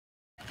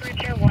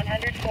temperature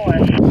 104.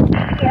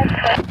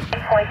 GPS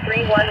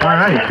 20.311. All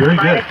right, very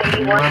good.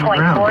 We're on the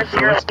ground. So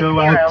let's go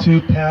out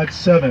to pad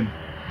 7.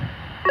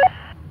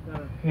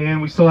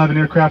 And we still have an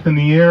aircraft in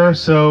the air,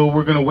 so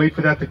we're going to wait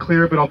for that to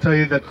clear, but I'll tell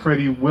you that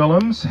Freddie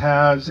Willems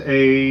has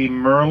a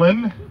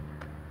Merlin,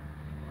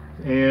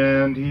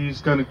 and he's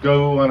going to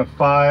go on a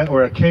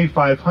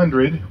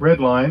K500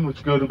 red line,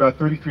 which go to about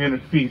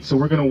 3,300 feet. So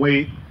we're going to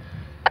wait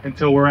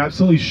until we're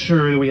absolutely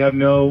sure that we have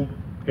no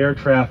air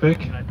traffic.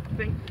 I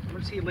think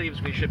once he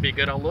leaves, we should be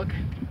good. I'll look.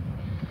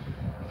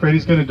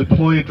 Freddie's going to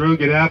deploy a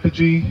drogue at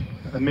apogee,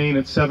 a main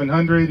at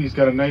 700. He's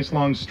got a nice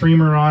long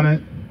streamer on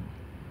it.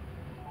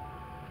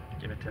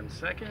 Give it 10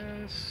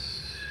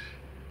 seconds.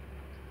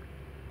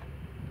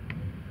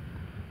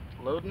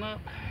 Loading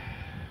up.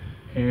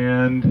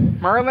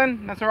 And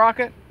Merlin, that's a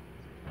rocket?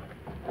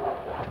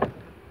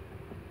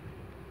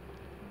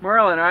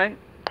 Merlin, right?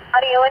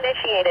 Audio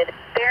initiated.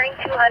 Bearing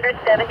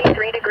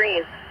 273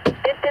 degrees.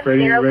 Distance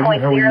Freddie,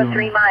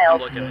 0.03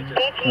 miles. Okay.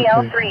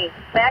 AGL 3.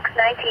 Max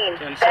 19.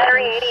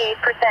 Battery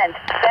 88%.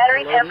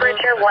 Battery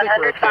temperature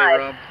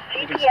 105.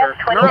 GPS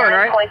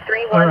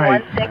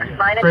 29.3116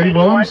 minus Freddie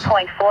Willems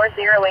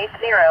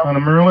 81.4080. on a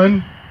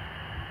Merlin.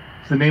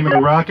 It's the name of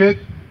the rocket.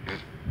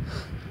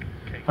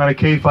 On a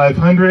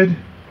K500,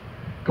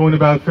 going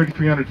about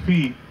 3,300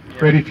 feet.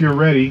 Freddie, if you're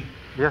ready.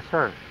 Yes,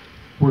 sir.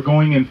 We're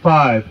going in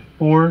 5,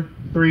 4,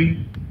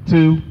 3,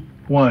 2,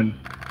 1.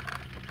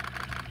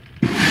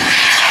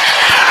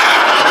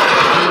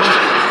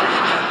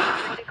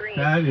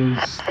 That is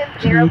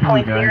too good,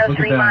 guys. Look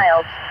at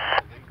that.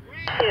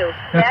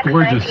 That's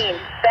gorgeous. 19.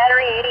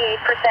 Battery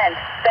 88%.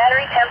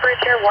 Battery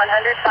temperature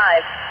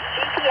 105.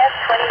 GPS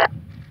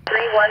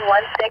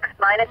 29.3116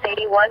 minus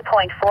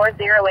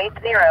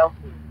 81.4080.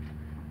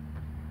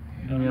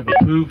 And we have a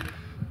poof.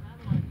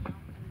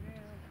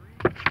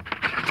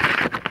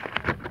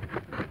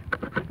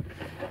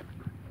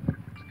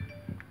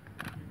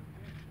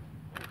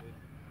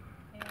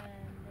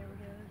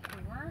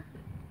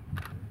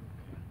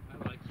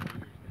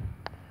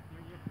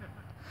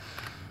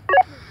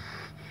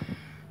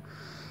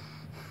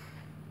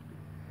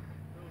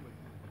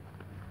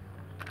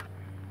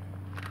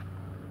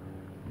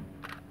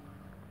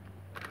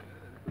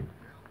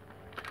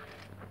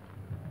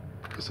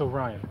 So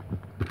Ryan,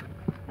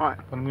 What?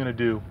 what I'm going to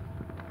do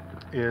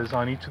is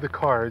on each of the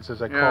cards,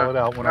 as I call it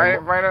out, when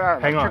write it out.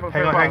 hang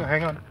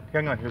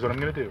on. Here's what I'm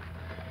going to do.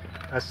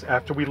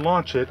 After we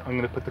launch it, I'm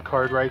going to put the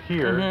card right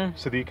here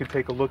so that you can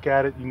take a look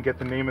at it. You can get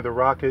the name of the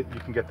rocket.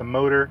 You can get the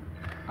motor.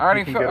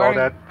 You can get all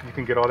that. You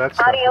can get all that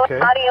stuff. Audio, okay.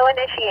 audio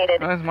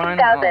initiated. That's mine.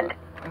 2000.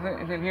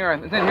 It's in here.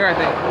 It's in here, I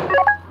think.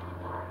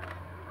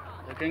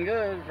 Looking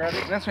good,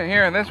 Freddie. This one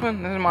here. This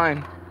one. This is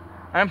mine.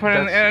 I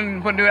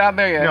didn't put it out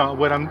there yet. No,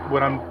 what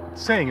I'm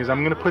saying is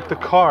I'm going to put the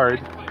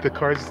cards,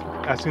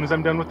 as soon as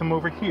I'm done with them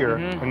over here,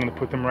 I'm going to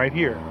put them right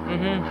here.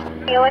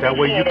 That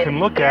way you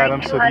can look at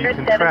them so that you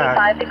can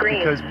track,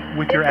 because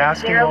with your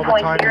asking all the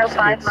time, it's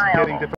getting difficult.